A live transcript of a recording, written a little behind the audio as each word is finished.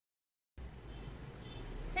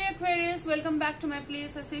Aquarius, welcome back to my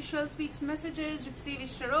place. Sashell Speaks Messages, GYPSY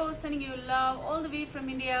Vishtaro, sending you love all the way from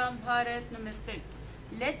India. Bharat, namaste.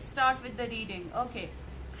 Let's start with the reading. Okay,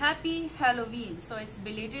 happy Halloween. So it's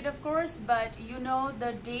belated, of course, but you know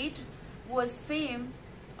the date was same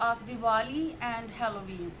of Diwali and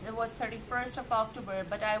Halloween. It was 31st of October,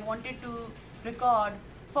 but I wanted to record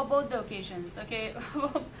for both the occasions. Okay,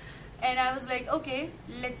 and I was like, okay,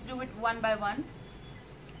 let's do it one by one.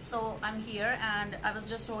 So I'm here and I was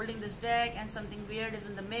just holding this deck and something weird is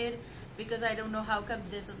in the mid because I don't know how come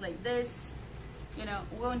this is like this. You know,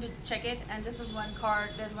 we're going to check it. And this is one card.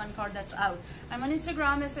 There's one card that's out. I'm on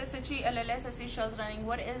Instagram, SSHELLS running.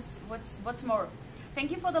 What's more?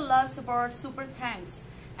 Thank you for the love, support, super thanks.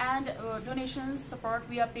 And donations, support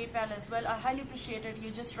via PayPal as well. I highly appreciate it.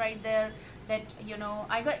 You just write there that, you know,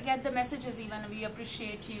 I get the messages even. We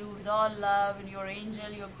appreciate you with all love and your angel,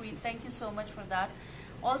 your queen. Thank you so much for that.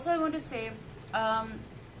 Also, I want to say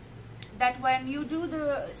that when you do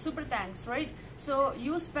the super thanks, right? So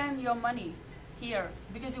you spend your money here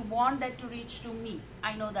because you want that to reach to me.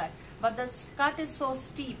 I know that. But the cut is so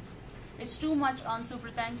steep. It's too much on super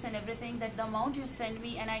thanks and everything that the amount you send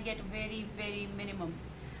me and I get very, very minimum.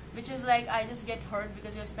 Which is like I just get hurt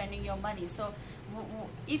because you're spending your money. So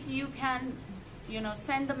if you can, you know,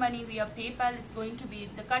 send the money via PayPal, it's going to be,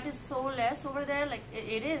 the cut is so less over there, like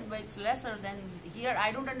it is, but it's lesser than here.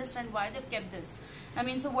 I don't understand why they've kept this. I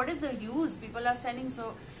mean, so what is the use? People are sending,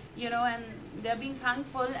 so, you know, and they're being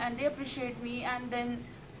thankful and they appreciate me, and then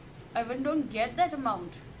I don't get that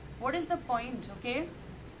amount. What is the point? Okay,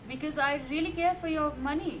 because I really care for your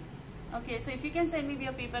money. Okay, so if you can send me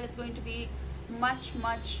via PayPal, it's going to be much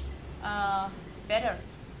better.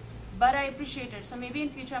 But I appreciate it. So maybe in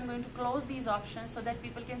future I'm going to close these options so that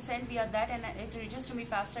people can send via that and it reaches to me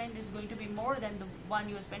faster, and it's going to be more than the one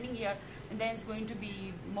you're spending here, and then it's going to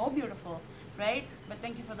be more beautiful, right? But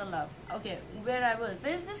thank you for the love. Okay, where I was,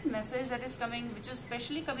 there's this message that is coming, which is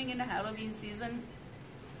especially coming in a Halloween season.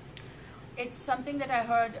 It's something that I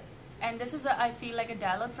heard, and this is I feel like a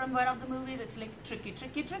dialogue from one of the movies. It's like tricky,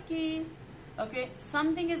 tricky, tricky. Okay,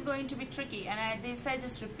 something is going to be tricky, and they said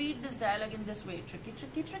just repeat this dialogue in this way: tricky,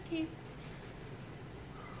 tricky, tricky.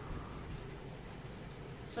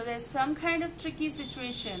 So there's some kind of tricky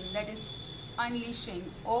situation that is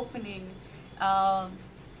unleashing, opening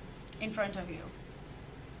in front of you.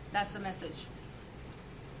 That's the message.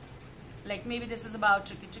 Like maybe this is about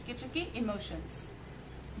tricky, tricky, tricky emotions,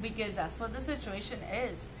 because that's what the situation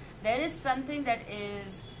is. There is something that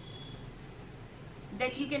is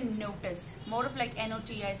that you can notice, more of like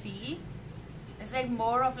NOTICE. It's like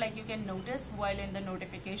more of like you can notice while in the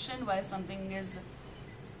notification, while something is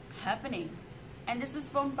happening. And this is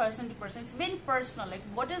from person to person. It's very personal. Like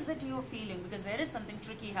what is that you're feeling? Because there is something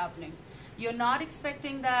tricky happening. You're not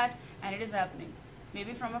expecting that, and it is happening.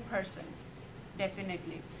 Maybe from a person,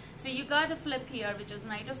 definitely. So you got a flip here, which is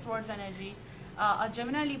Knight of Swords energy, a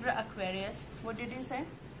Gemini, Libra, Aquarius. What did you say?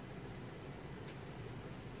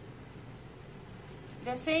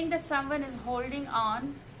 They're saying that someone is holding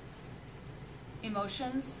on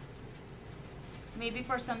emotions, maybe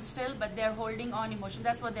for some still, but they're holding on emotions.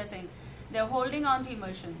 That's what they're saying. They're holding on to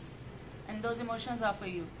emotions, and those emotions are for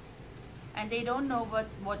you. And they don't know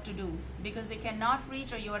what to do because they cannot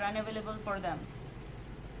reach, or you are unavailable for them.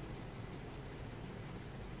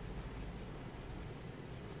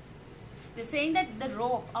 They're saying that the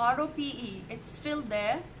rope, R-O-P-E, it's still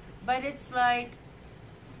there, but it's like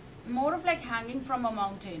more of like hanging from a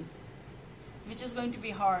mountain, which is going to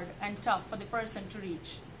be hard and tough for the person to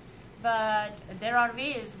reach. But there are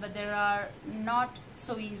ways, but there are not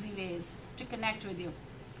so easy ways to connect with you.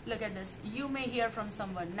 Look at this. You may hear from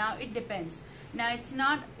someone. Now it depends. Now it's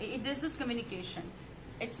not, this is communication.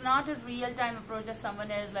 It's not a real-time approach that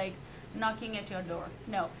someone is like knocking at your door.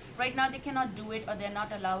 No, right now they cannot do it, or they're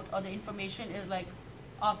not allowed, or the information is like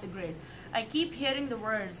off the grid. I keep hearing the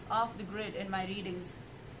words off the grid in my readings.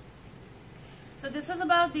 So this is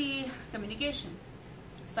about the communication,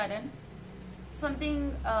 sudden,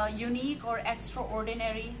 something unique or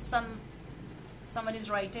extraordinary. Someone is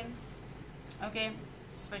writing, okay,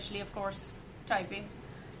 especially of course typing.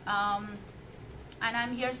 And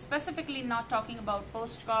I'm here specifically not talking about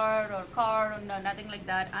postcard or card or nothing like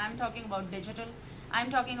that. I'm talking about digital. I'm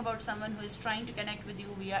talking about someone who is trying to connect with you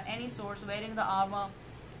via any source, wearing the armor,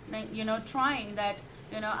 you know, trying that.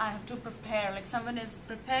 You know, I have to prepare, like someone is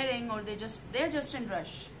preparing, or they're just in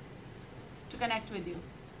rush to connect with you.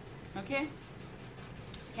 Okay,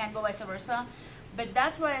 can go vice versa, but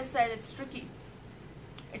that's why I said it's tricky.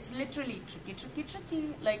 It's literally tricky, tricky,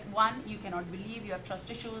 tricky. Like one, you cannot believe, you have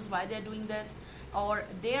trust issues, why they're doing this, or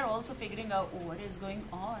they're also figuring out, oh, what is going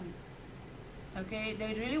on. Okay,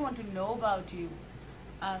 they really want to know about you.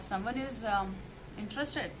 Someone is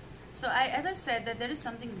interested. So as I said, that there is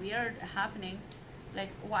something weird happening. Like,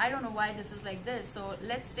 I don't know why this is like this. So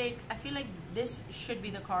let's take, I feel like this should be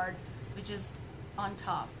the card which is on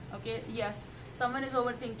top. Okay, yes, someone is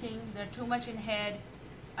overthinking, they're too much in head,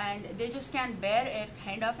 and they just can't bear it,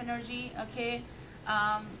 kind of energy. Okay,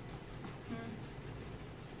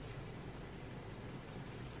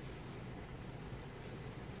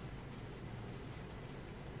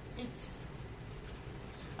 it's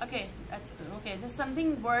okay, that's okay. There's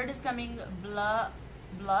something, word is coming, blood,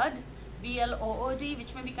 BLOOD,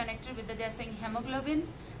 which may be connected with they're saying hemoglobin.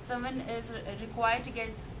 Someone is required to get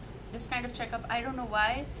this kind of checkup. I don't know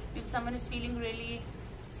why. If someone is feeling really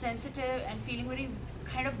sensitive and feeling very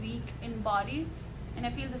kind of weak in body, and I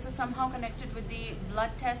feel this is somehow connected with the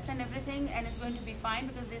blood test and everything, and it's going to be fine,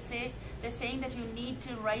 because they're saying that you need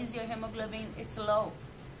to raise your hemoglobin, it's low.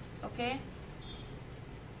 Okay,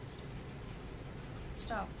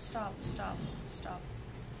 stop.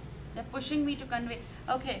 They're pushing me to convey.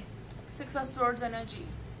 Okay, 6 of Swords energy,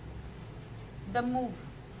 the move.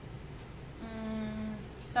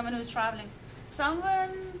 Someone who's traveling, someone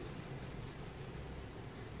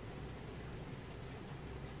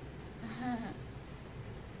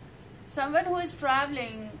who is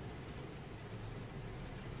traveling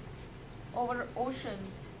over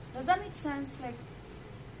oceans. Does that make sense? Like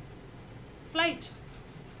flight.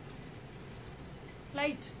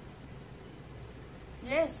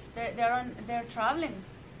 Yes, they're traveling,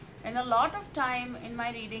 and a lot of time in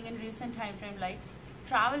my reading in recent time frame, like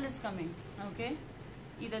travel is coming. Okay,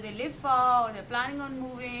 either they live far, or they're planning on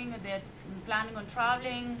moving, or they're planning on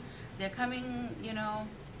traveling, they're coming, you know,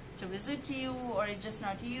 to visit you, or it's just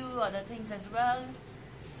not you, other things as well.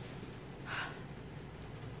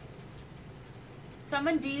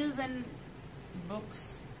 Someone deals in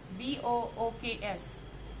books, BOOKS,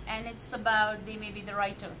 and it's about, they may be the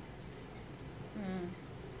writer.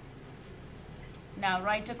 Now,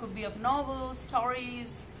 writer could be of novels,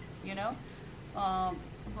 stories, you know.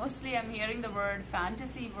 Mostly I'm hearing the word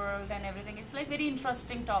fantasy world and everything. It's like very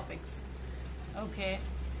interesting topics. Okay.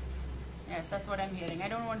 Yes, that's what I'm hearing. I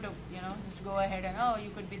don't want to, you know, just go ahead and, oh,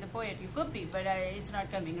 you could be the poet. You could be, but it's not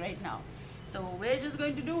coming right now. So we're just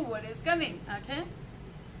going to do what is coming. Okay.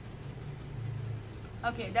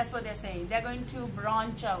 Okay, that's what they're saying. They're going to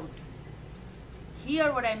branch out.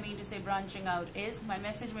 Here, what I mean to say branching out is, my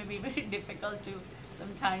message may be very difficult to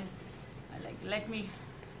sometimes, like, let me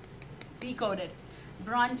decode it.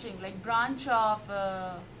 Branching, like branch of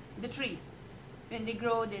the tree. When they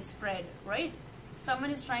grow, they spread, right? Someone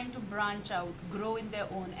is trying to branch out, grow in their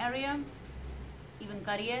own area, even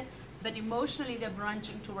career, but emotionally they're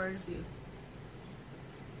branching towards you.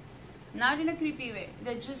 Not in a creepy way.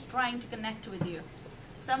 They're just trying to connect with you.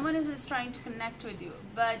 Someone is trying to connect with you,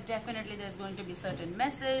 but definitely there's going to be certain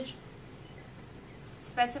message,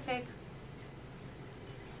 specific.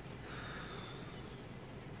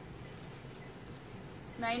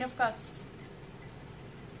 Nine of Cups.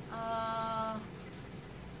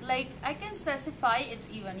 Like, I can specify it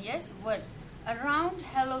even, yes, what? Around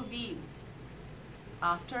Halloween.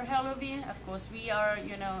 After Halloween, of course, we are,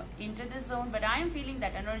 you know, into the zone, but I am feeling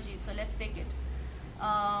that energy, so let's take it.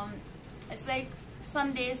 It's like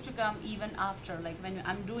some days to come, even after, like when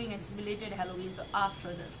I'm doing it's belated Halloween, so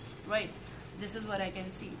after this, right? This is what I can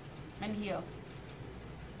see and hear.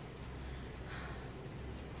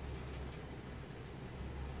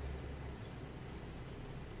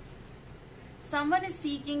 Someone is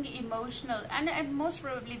seeking emotional, and most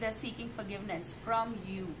probably they're seeking forgiveness from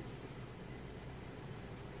you.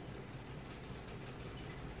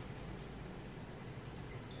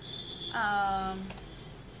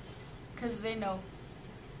 Because they know.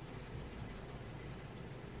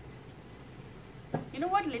 You know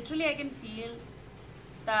what? Literally, I can feel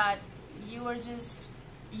that you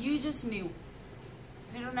just knew.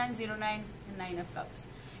 0909 and 9 of Cups.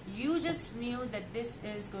 You just knew that this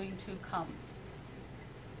is going to come.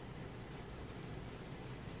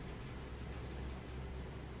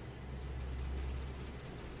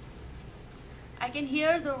 I can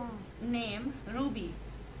hear the name Ruby.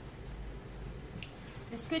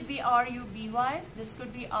 This could be R-U-B-Y. This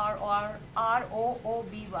could be R-O-O-B-Y.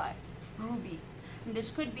 Ruby. And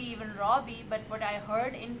this could be even Robbie, but what I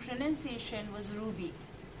heard in pronunciation was Ruby.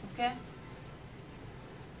 Okay?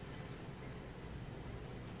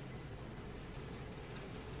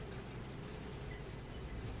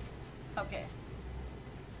 Okay.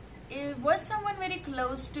 Was someone very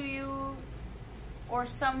close to you, or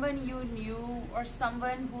someone you knew, or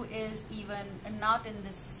someone who is even not in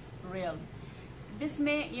this realm? This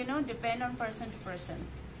may, you know, depend on person to person.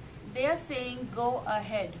 They are saying go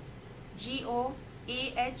ahead. G-O-A-H-E-A-D.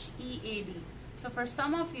 So for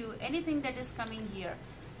some of you, anything that is coming here,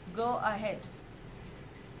 go ahead.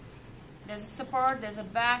 There's a support, there's a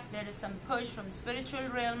back, there is some push from spiritual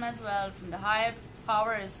realm as well, from the higher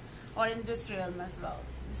powers, or in this realm as well.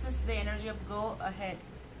 This is the energy of go ahead.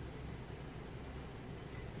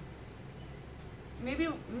 Maybe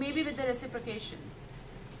with the reciprocation.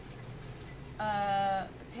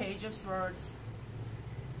 Page of Swords.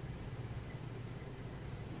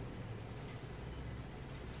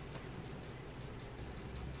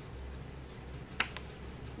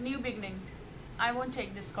 New beginning. I won't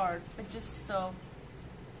take this card, but just so,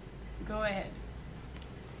 go ahead.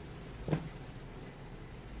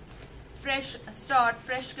 Fresh start,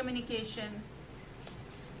 fresh communication.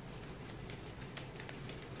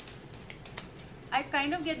 I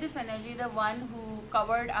kind of get this energy, the one who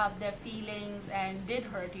covered up their feelings and did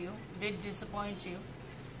hurt you, did disappoint you.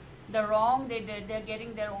 The wrong they did, they're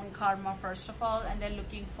getting their own karma first of all, and they're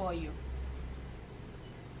looking for you.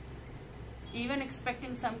 Even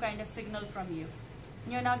expecting some kind of signal from you.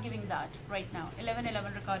 You're not giving that right now.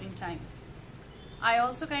 11:11 recording time. I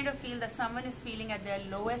also kind of feel that someone is feeling at their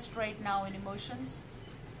lowest right now in emotions.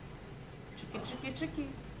 Tricky, tricky, tricky.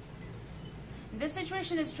 This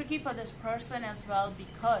situation is tricky for this person as well,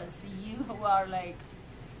 because you are like,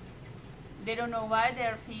 they don't know why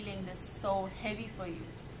they're feeling this so heavy for you.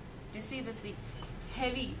 You see this, the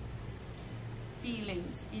heavy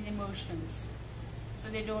feelings in emotions. So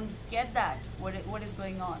they don't get that, what is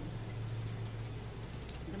going on.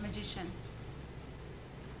 The Magician.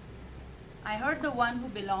 I heard the one who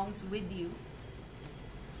belongs with you.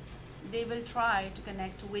 They will try to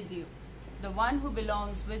connect with you. The one who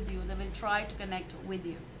belongs with you, they will try to connect with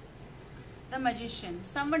you. The Magician.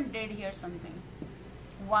 Someone did hear something.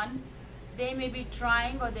 One, they may be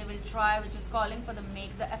trying, or they will try, which is calling for the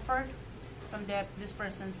make the effort from this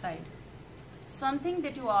person's side. Something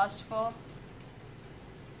that you asked for,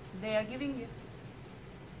 they are giving you.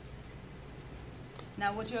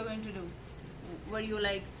 Now what you're going to do? Were you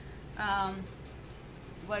like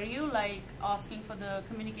asking for the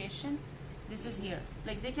communication? This is here.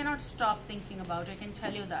 Like, they cannot stop thinking about it, I can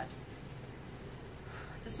tell you that.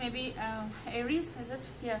 This may be Aries, is it?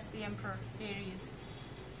 Yes, the Emperor, Aries.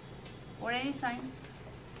 Or any sign.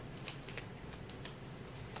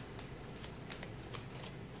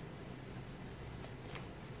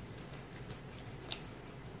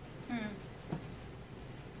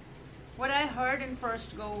 What I heard in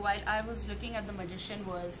first go while I was looking at the Magician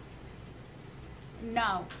was,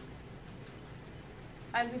 now,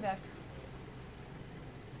 I'll be back.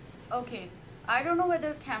 Okay, I don't know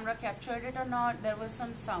whether camera captured it or not. There was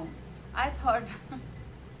some sound. I thought,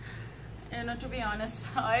 you know, to be honest,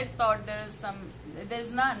 I thought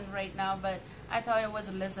there's none right now, but I thought it was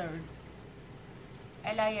a lizard.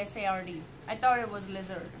 L-I-S-A-R-D. I thought it was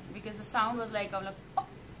lizard because the sound was like, oh,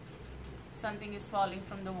 something is falling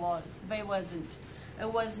from the wall, but it wasn't.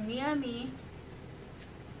 It was near me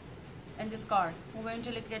in this card. We're going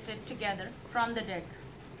to look at it together from the deck,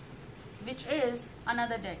 which is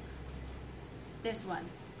another deck. This one,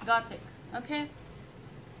 Gothic, okay?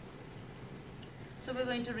 So we're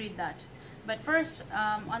going to read that. But first,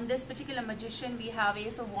 on this particular Magician, we have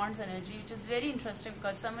Ace of Wands energy, which is very interesting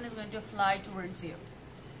because someone is going to fly towards you.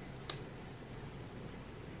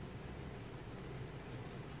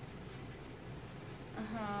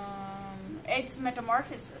 It's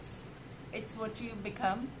metamorphosis. It's what you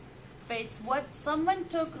become, but it's what someone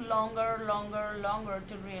took longer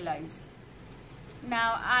to realize.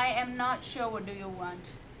 Now, I am not sure what do you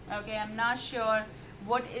want. Okay, I'm not sure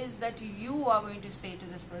what is that you are going to say to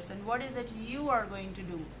this person. What is that you are going to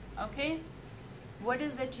do? Okay, what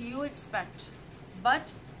is that you expect?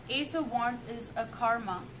 But Ace of Wands is a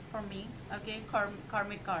karma for me. Okay,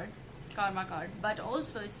 karmic card, karma card. But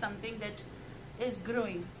also it's something that is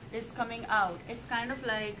growing, is coming out. It's kind of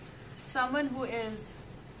like someone who is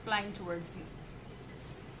flying towards you.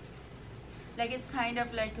 Like, it's kind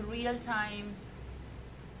of like real time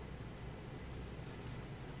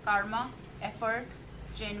karma, effort,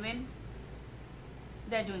 genuine.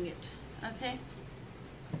 They're doing it. Okay,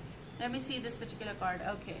 let me see this particular card.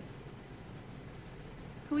 Okay,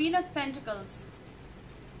 Queen of Pentacles,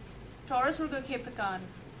 Taurus, Virgo, Capricorn,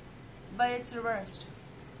 but it's reversed.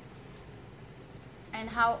 And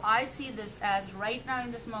how I see this as right now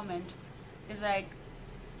in this moment is like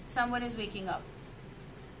someone is waking up.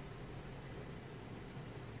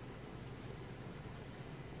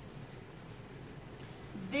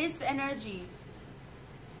 This energy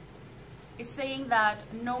is saying that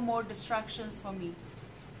no more distractions for me.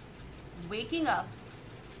 Waking up,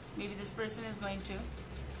 maybe this person is going to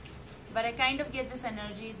But I kind of get this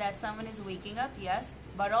energy that someone is waking up, yes,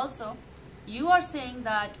 but also you are saying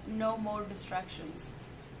that no more distractions.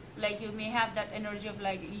 Like you may have that energy of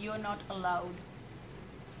like you're not allowed.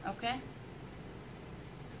 Okay?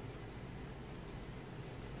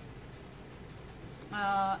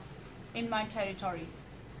 In my territory,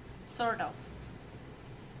 sort of.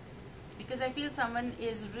 Because I feel someone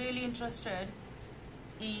is really interested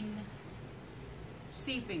in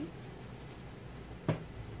seeping.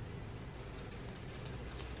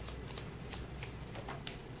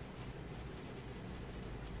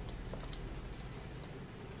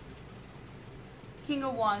 King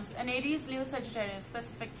of Wands, an Aries, Leo, Sagittarius,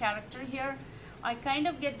 specific character here. I kind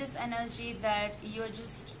of get this energy that you're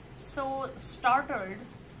just so startled,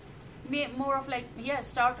 more of like, yeah,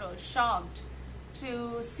 startled, shocked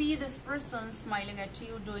to see this person smiling at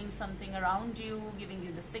you, doing something around you, giving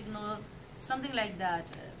you the signal, something like that.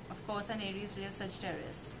 Of course, an Aries, Leo,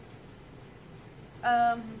 Sagittarius.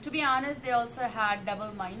 To be honest, they also had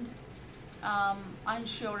double mind,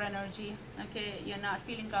 unsure energy. Okay, you're not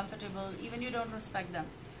feeling comfortable, even you don't respect them.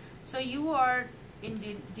 So you are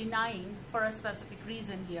in denying for a specific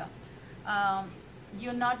reason here.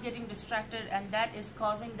 You're not getting distracted, and that is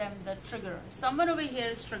causing them the trigger. Someone over here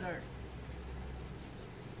is triggered.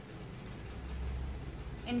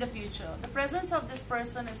 In the future, the presence of this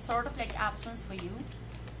person is sort of like absence for you.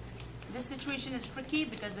 This situation is tricky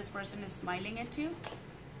because this person is smiling at you.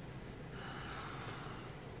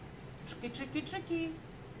 Tricky, tricky, tricky.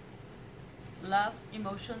 Love,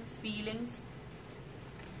 emotions, feelings.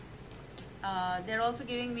 They're also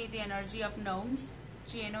giving me the energy of gnomes.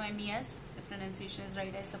 G-N-O-M-E-S. The pronunciation is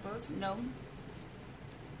right, I suppose. Gnome.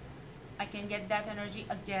 I can get that energy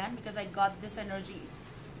again because I got this energy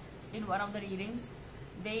in one of the readings.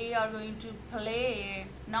 They are going to play,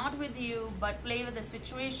 not with you, but play with the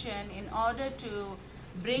situation in order to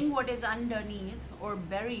bring what is underneath or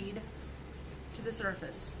buried to the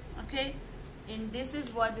surface. Okay? And this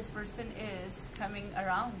is what this person is coming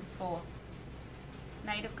around for.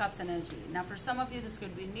 Knight of Cups energy. Now for some of you this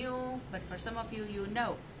could be new, but for some of you, you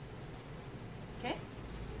know. Okay?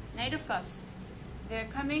 Knight of Cups. They're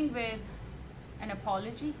coming with an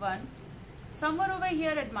apology, one. Someone over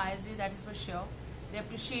here admires you, that is for sure. They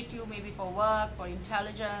appreciate you maybe for work, for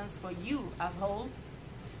intelligence, for you as whole.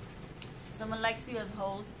 Someone likes you as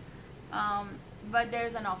whole. But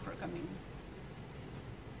there's an offer coming.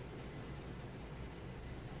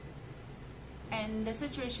 And the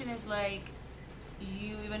situation is like,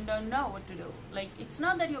 you even don't know what to do. Like, it's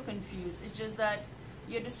not that you're confused, it's just that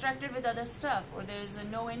you're distracted with other stuff, or there is a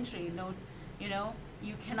no entry, no, you know,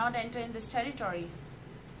 you cannot enter in this territory.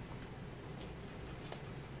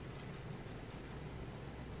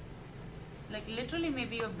 Like literally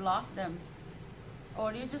maybe you blocked them,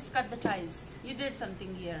 or you just cut the ties. You did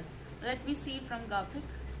something here. Let me see from Gothic.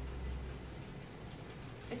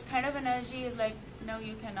 It's kind of energy is like, no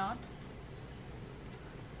you cannot.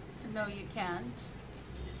 No, you can't.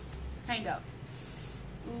 Kind of.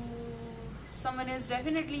 Ooh, someone is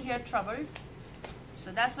definitely here troubled.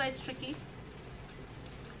 So that's why it's tricky.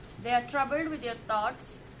 They are troubled with your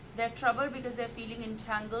thoughts. They're troubled because they're feeling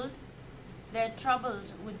entangled. They're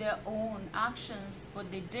troubled with their own actions, what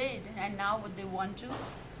they did, and now what they want to.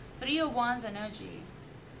 3 of Wands energy.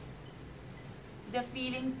 They're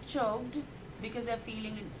feeling choked because they're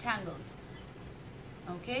feeling entangled.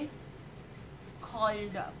 Okay?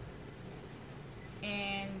 Coiled up.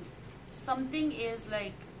 And something is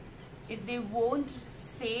like, if they won't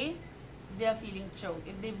say, they're feeling choked.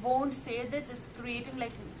 If they won't say this, it's creating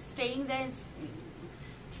like staying there, it's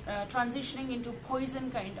transitioning into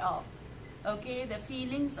poison kind of. Okay, the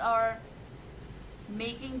feelings are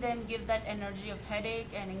making them give that energy of headache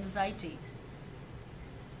and anxiety.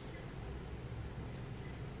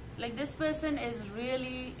 Like this person is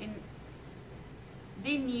really in,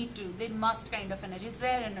 they need to, they must kind of energy, it's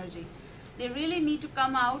their energy. They really need to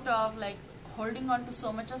come out of like holding on to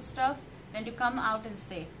so much of stuff, then to come out and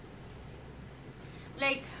say.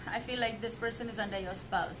 Like, I feel like this person is under your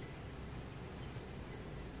spell.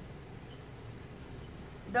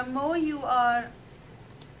 The more you are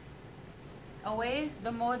away,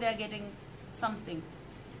 the more they're getting something.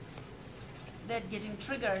 They're getting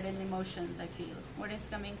triggered in emotions, I feel. What is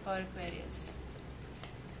coming for Aquarius?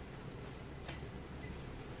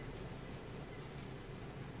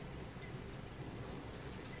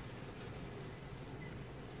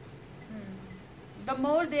 The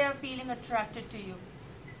more they are feeling attracted to you.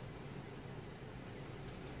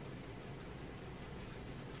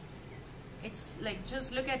 It's like,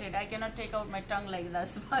 just look at it. I cannot take out my tongue like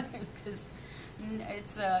this because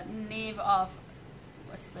it's a knave of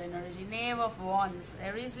what's the energy? Knave of Wands,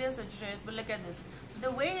 Aries, Leo, Sagittarius. But look at this,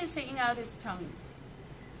 the way he's taking out his tongue.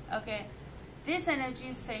 Okay, this energy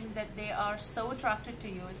is saying that they are so attracted to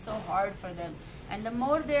you, it's so hard for them, and the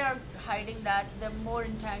more they are hiding that, the more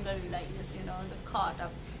entangled, like this, you know, the caught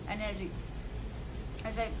up energy.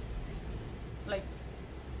 I said, like,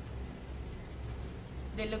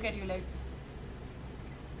 they look at you like,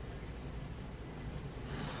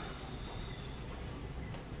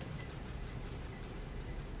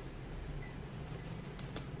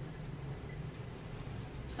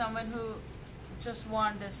 someone who just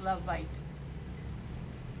want this love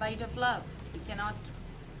bite of love. You cannot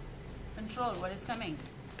control what is coming.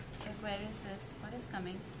 Aquarius is, what is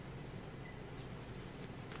coming?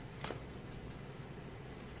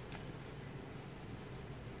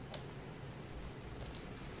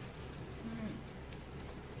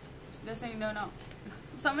 They're saying no.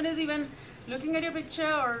 Someone is even looking at your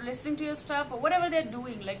picture or listening to your stuff or whatever they're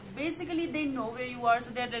doing. Like, basically they know where you are, so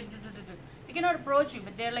they're like, they cannot approach you,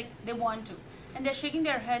 but they're like, they want to, and they're shaking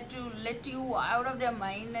their head to let you out of their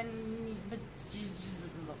mind, and but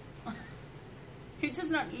you're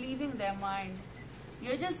just not leaving their mind.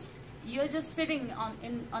 You're just sitting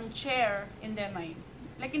on chair in their mind.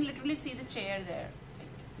 Like, you can literally see the chair there. Like,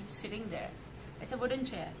 you're sitting there. It's a wooden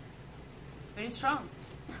chair. Very strong.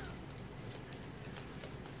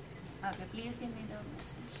 Okay, please give me the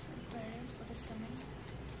message for Aquarius. What is coming?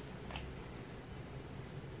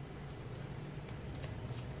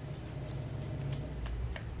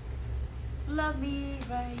 Love me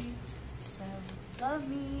right, so love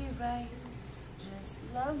me right, just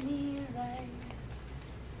love me right.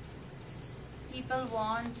 People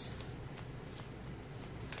want,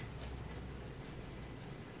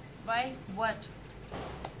 why, what?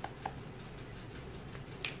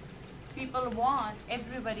 People want,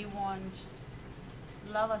 everybody want,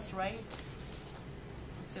 love us, right?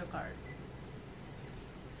 It's your card.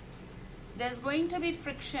 There's going to be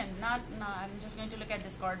friction, I'm just going to look at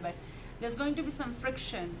this card, but there's going to be some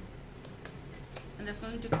friction, and that's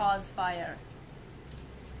going to cause fire.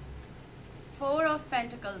 Four of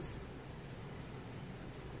Pentacles.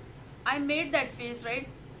 I made that face, right?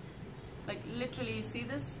 Like, literally, you see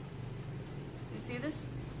this? You see this?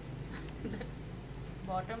 The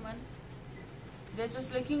bottom one. They're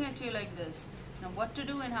just looking at you like this. Now, what to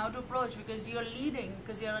do and how to approach, because you're leading,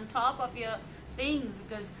 because you're on top of your things,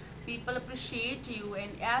 because people appreciate you,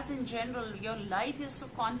 and as in general, your life is so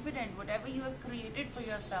confident, whatever you have created for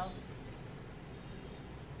yourself.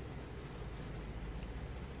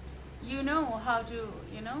 You know how to,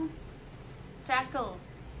 you know, tackle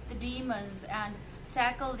the demons and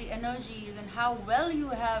tackle the energies, and how well you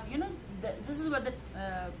have, you know, this is what the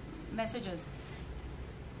message is.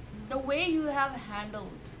 The way you have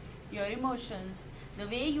handled your emotions, the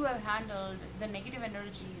way you have handled the negative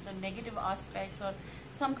energies or negative aspects or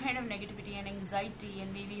some kind of negativity and anxiety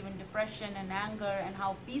and maybe even depression and anger, and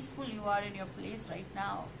how peaceful you are in your place right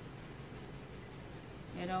now.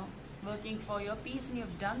 You know, working for your peace, and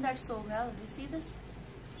you've done that so well. Do you see this?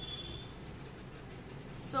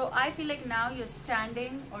 So I feel like now you're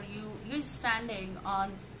standing, or you're standing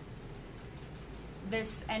on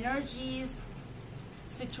this energies,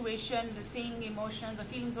 situation, the thing, emotions or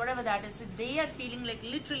feelings, whatever that is. So they are feeling like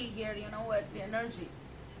literally here, you know what, the energy.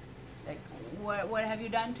 Like, what have you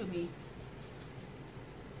done to me?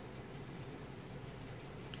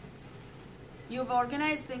 You've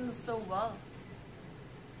organized things so well.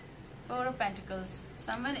 Four of Pentacles.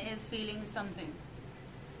 Someone is feeling something.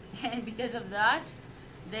 And because of that,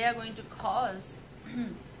 they are going to cause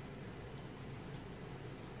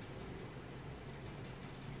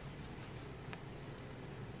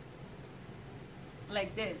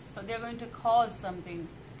like this. So they're going to cause something.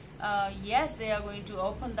 Yes, they are going to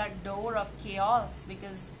open that door of chaos,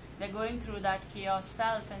 because they're going through that chaos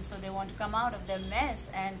self, and so they want to come out of their mess.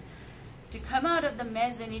 And to come out of the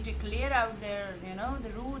mess, they need to clear out their, you know,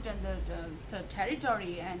 the root and the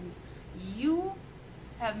territory. And you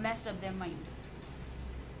have messed up their mind,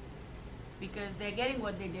 because they're getting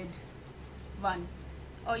what they did. One,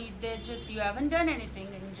 or you haven't done anything,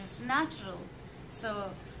 and just natural.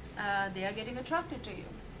 So they are getting attracted to you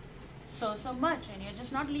so much, and you're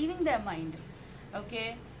just not leaving their mind.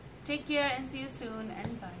 Okay, take care and see you soon,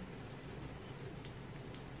 and bye.